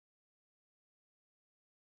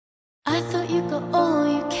I thought you got all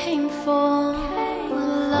you came for,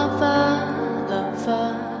 lover,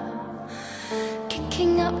 lover.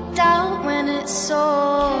 Kicking up doubt when it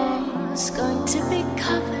soars, going to be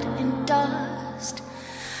covered in dust.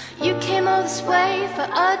 You came all this way for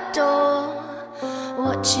a door,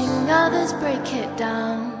 watching others break it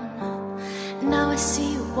down. Now I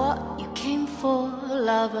see what you came for,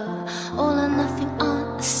 lover. All or nothing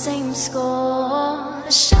aren't the same score.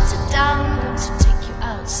 Shut it down, going to take you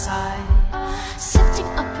outside, sifting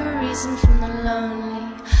up a reason from the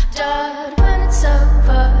lonely dirt. When it's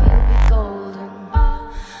over, you'll be golden.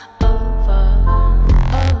 Over,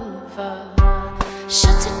 over.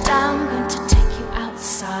 Shut it down, going to take you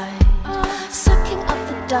outside, sucking up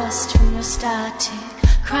the dust from your static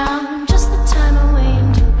crown. Just the time away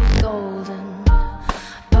and you'll be golden.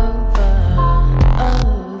 Over,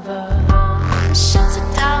 over. Shut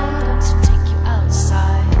it down, going to take you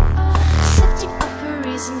outside, sifting up a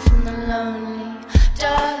reason from the lonely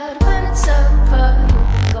dirt. When it's over, you'll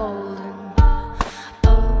be golden.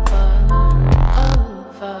 Over,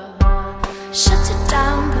 over. Shut it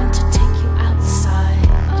down, going to take you outside,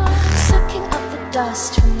 sucking up the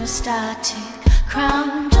dust from your static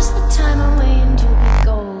crown. Just the time away and you'll be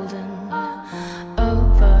golden.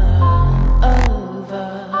 Over, over.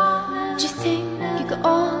 Do you think you got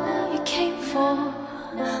all you came for,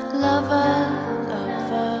 lover,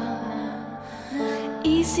 lover?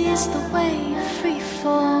 Easy is the way, free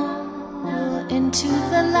fall into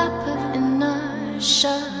the lap of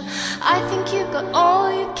inertia. I think you got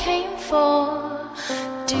all you came for.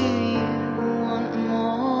 Do you want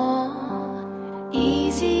more?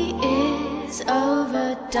 Easy is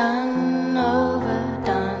overdone.